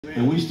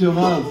And we still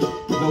love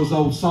those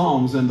old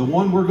songs. And the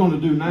one we're going to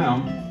do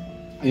now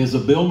is a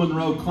Bill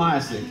Monroe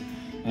classic.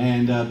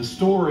 And the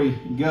story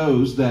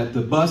goes that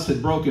the bus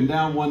had broken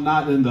down one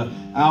night in the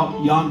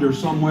out yonder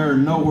somewhere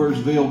in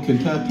Nowheresville,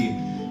 Kentucky.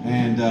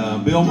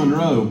 And Bill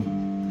Monroe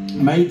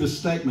made the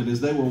statement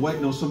as they were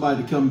waiting on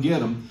somebody to come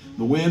get them.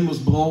 The wind was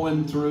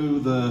blowing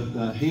through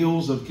the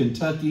hills of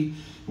Kentucky,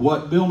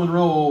 what Bill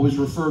Monroe always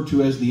referred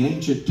to as the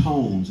ancient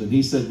tones. And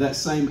he said that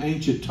same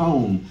ancient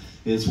tone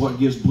is what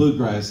gives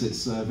bluegrass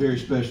its very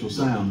special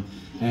sound.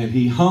 And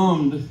he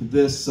hummed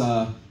this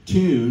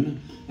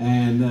tune,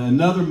 and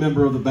another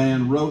member of the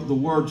band wrote the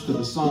words to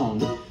the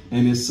song,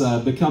 and it's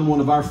become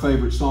one of our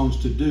favorite songs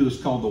to do.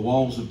 It's called The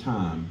Walls of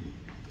Time.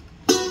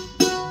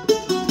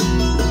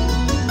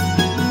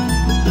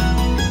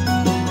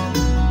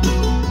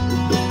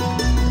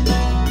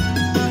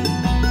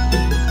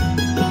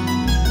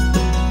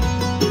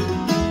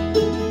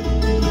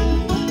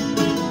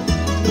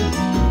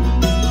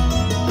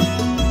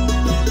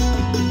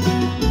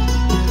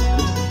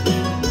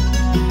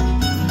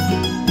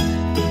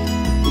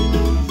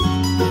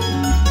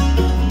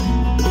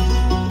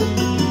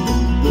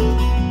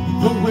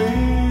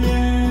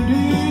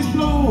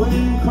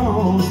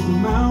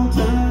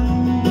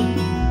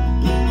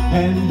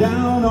 And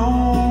down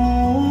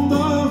on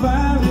the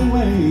valley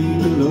way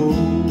below,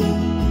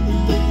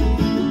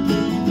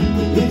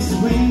 it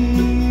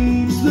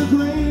sweeps the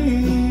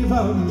grave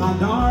of my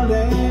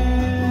darling.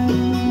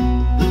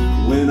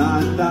 When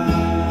I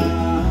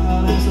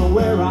die, that's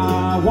where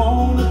I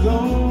want to go.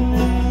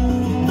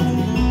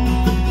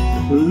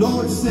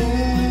 Lord,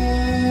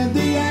 send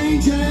the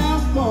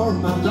angels for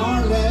my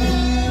darling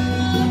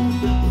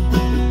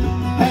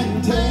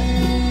and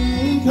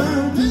take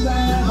her to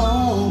that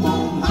home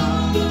on high.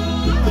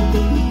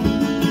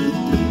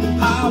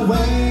 I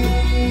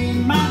wait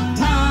my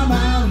time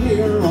out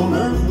here on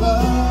earth,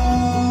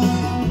 love,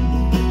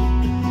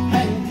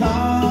 and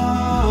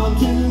come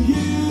to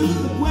you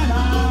when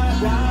I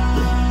die.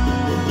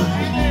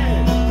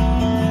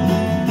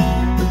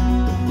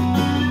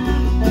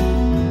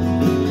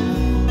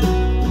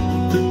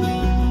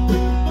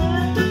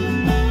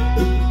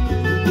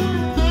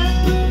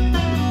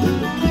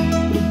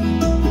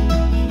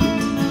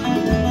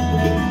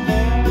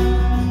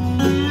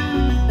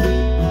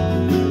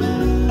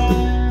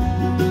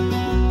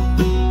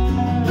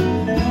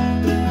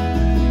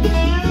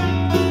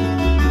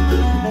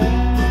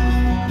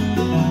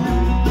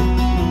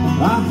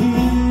 I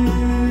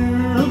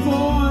hear a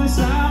voice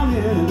out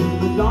in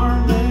the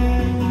darkness.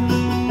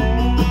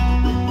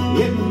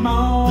 It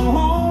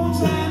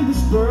moans and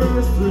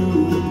whispers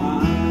through the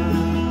pine.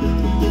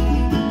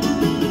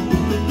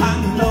 I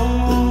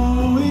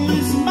know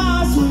it's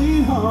my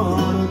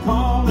sweetheart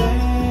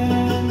a-calling.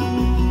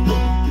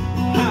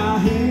 I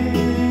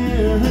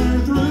hear her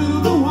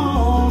through the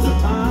walls of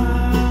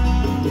time.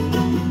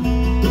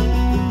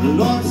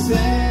 Lord,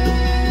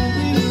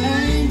 send the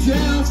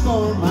angels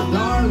for my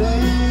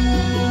darling.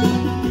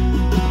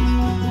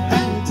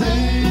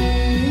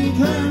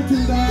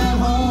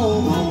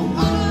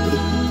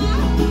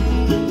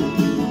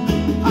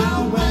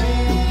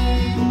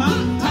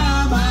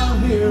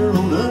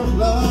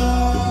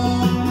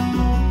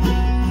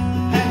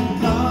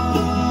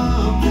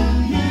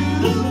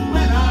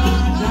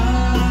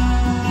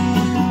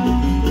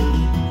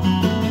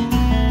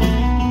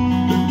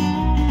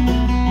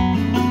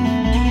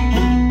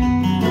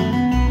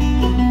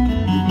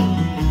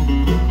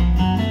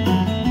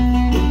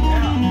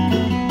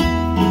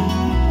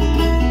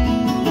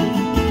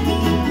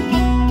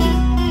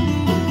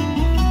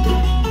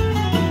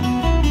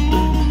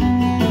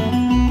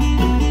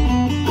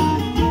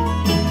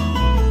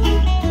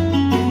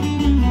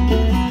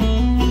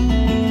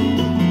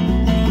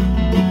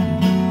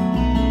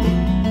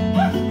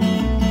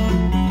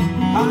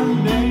 Our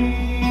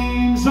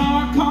names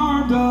are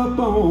carved up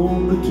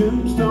on the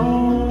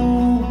tombstone.